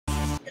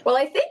Well,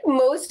 I think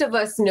most of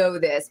us know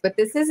this, but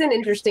this is an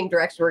interesting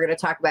direction we're going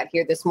to talk about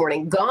here this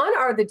morning. Gone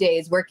are the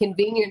days where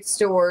convenience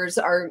stores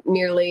are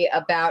merely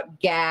about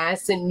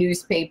gas and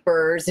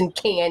newspapers and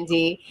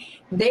candy.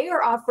 They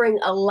are offering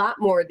a lot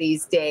more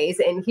these days.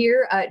 And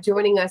here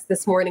joining us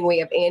this morning, we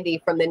have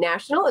Andy from the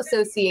National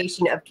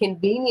Association of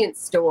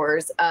Convenience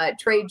Stores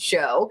trade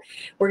show.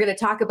 We're going to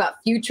talk about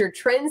future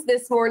trends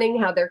this morning,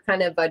 how they're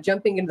kind of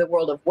jumping into the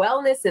world of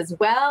wellness as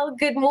well.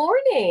 Good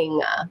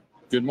morning.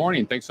 Good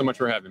morning. Thanks so much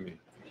for having me.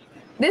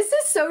 This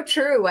is so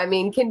true. I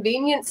mean,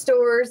 convenience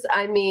stores,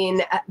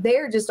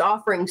 they're just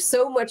offering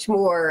so much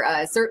more,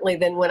 certainly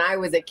than when I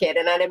was a kid.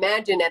 And I'd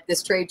imagine at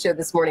this trade show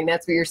this morning,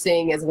 that's what you're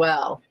seeing as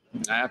well.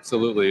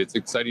 Absolutely. It's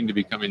exciting to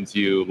be coming to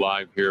you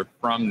live here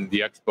from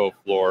the expo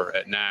floor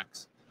at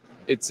NACS.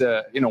 It's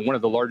one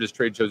of the largest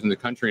trade shows in the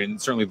country,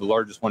 and certainly the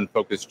largest one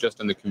focused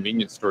just on the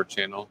convenience store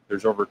channel.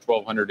 There's over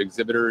 1,200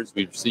 exhibitors.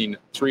 We've seen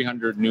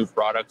 300 new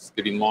products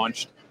getting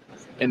launched.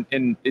 And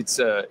it's,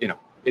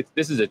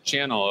 this is a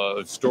channel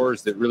of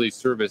stores that really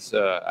service,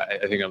 I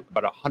think,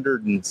 about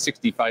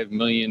 165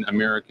 million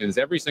Americans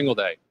every single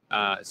day.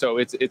 So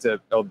it's a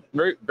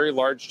very, very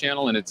large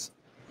channel, and it's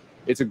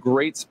a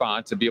great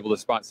spot to be able to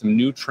spot some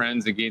new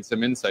trends and gain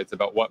some insights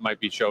about what might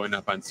be showing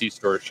up on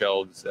C-store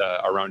shelves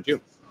around you.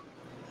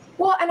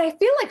 Well, and I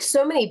feel like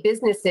so many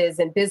businesses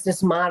and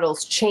business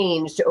models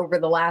changed over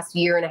the last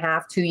year and a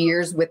half, 2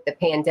 years with the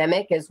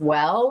pandemic as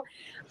well.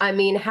 I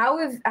mean, how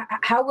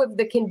have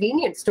the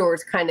convenience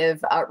stores kind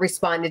of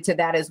responded to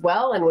that as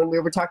well? And when we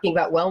were talking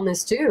about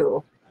wellness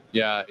too.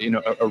 Yeah,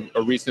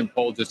 a recent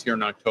poll just here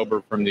in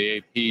October from the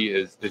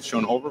AP has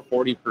shown over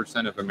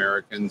 40% of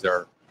Americans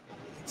are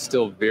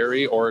still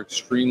very or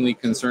extremely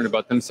concerned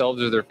about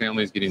themselves or their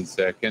families getting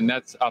sick. And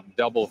that's up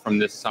double from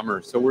this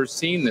summer. So we're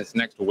seeing this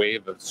next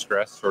wave of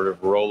stress sort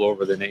of roll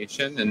over the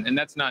nation. And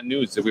that's not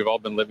news. So we've all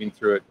been living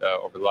through it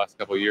over the last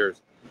couple of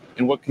years.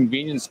 And what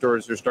convenience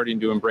stores are starting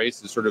to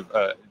embrace is sort of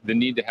the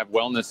need to have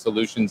wellness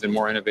solutions and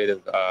more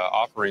innovative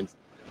offerings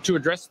to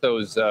address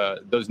those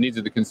needs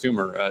of the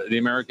consumer. The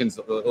Americans,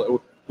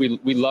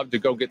 we love to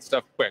go get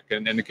stuff quick,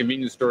 and the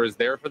convenience store is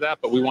there for that,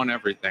 but we want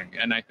everything.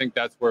 And I think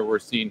that's where we're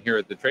seeing here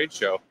at the trade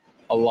show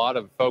a lot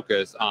of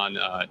focus on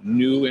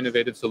new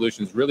innovative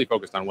solutions, really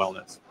focused on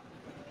wellness.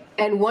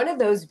 And one of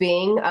those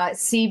being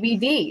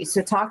CBD.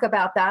 So talk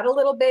about that a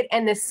little bit,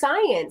 and the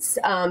science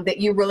that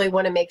you really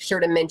want to make sure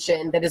to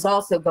mention that is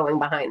also going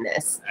behind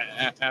this.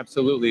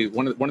 Absolutely.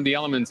 One of the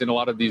elements in a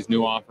lot of these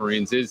new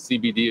offerings is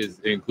CBD is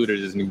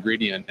included as an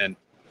ingredient. And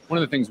one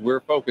of the things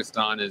we're focused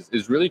on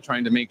is really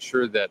trying to make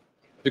sure that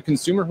the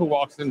consumer who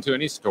walks into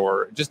any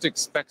store just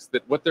expects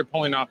that what they're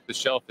pulling off the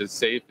shelf is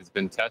safe, has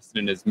been tested,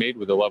 and is made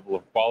with a level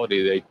of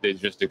quality they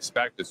just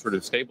expect as sort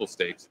of stable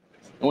stakes.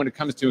 And when it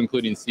comes to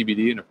including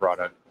CBD in a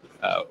product,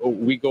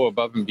 we go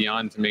above and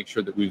beyond to make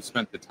sure that we've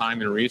spent the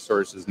time and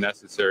resources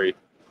necessary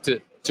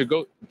to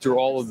go through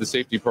all of the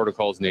safety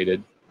protocols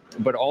needed,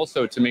 but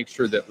also to make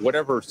sure that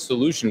whatever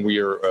solution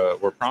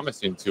we're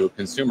promising to a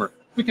consumer,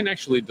 we can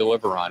actually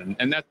deliver on.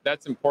 And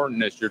that's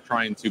important as you're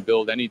trying to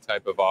build any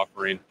type of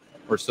offering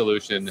or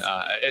solution,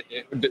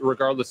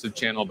 regardless of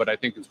channel. But I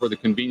think it's where the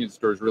convenience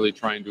store is really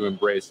trying to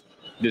embrace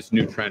this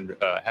new trend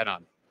head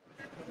on.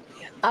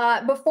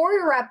 Before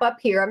we wrap up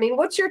here, I mean,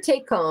 what's your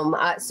take home?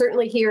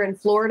 Certainly here in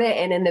Florida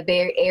and in the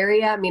Bay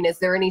Area, I mean, is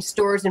there any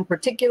stores in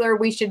particular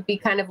we should be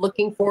kind of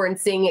looking for and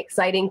seeing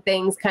exciting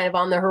things kind of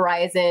on the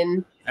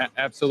horizon?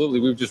 Absolutely.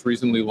 We've just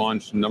recently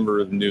launched a number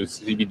of new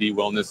CBD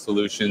wellness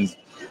solutions,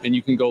 and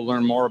you can go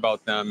learn more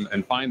about them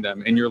and find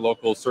them in your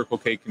local Circle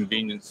K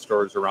convenience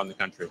stores around the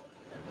country.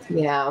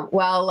 Yeah.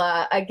 Well,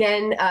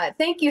 again,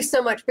 thank you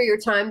so much for your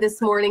time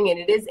this morning. And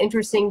it is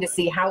interesting to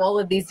see how all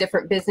of these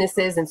different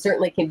businesses and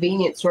certainly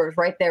convenience stores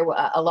right there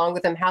along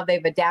with them, how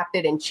they've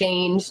adapted and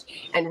changed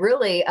and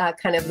really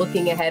kind of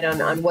looking ahead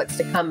on what's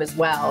to come as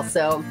well.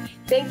 So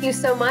thank you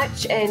so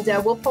much. And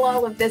we'll pull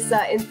all of this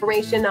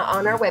information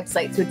on our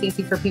website so it's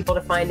easy for people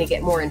to find and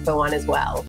get more info on as well.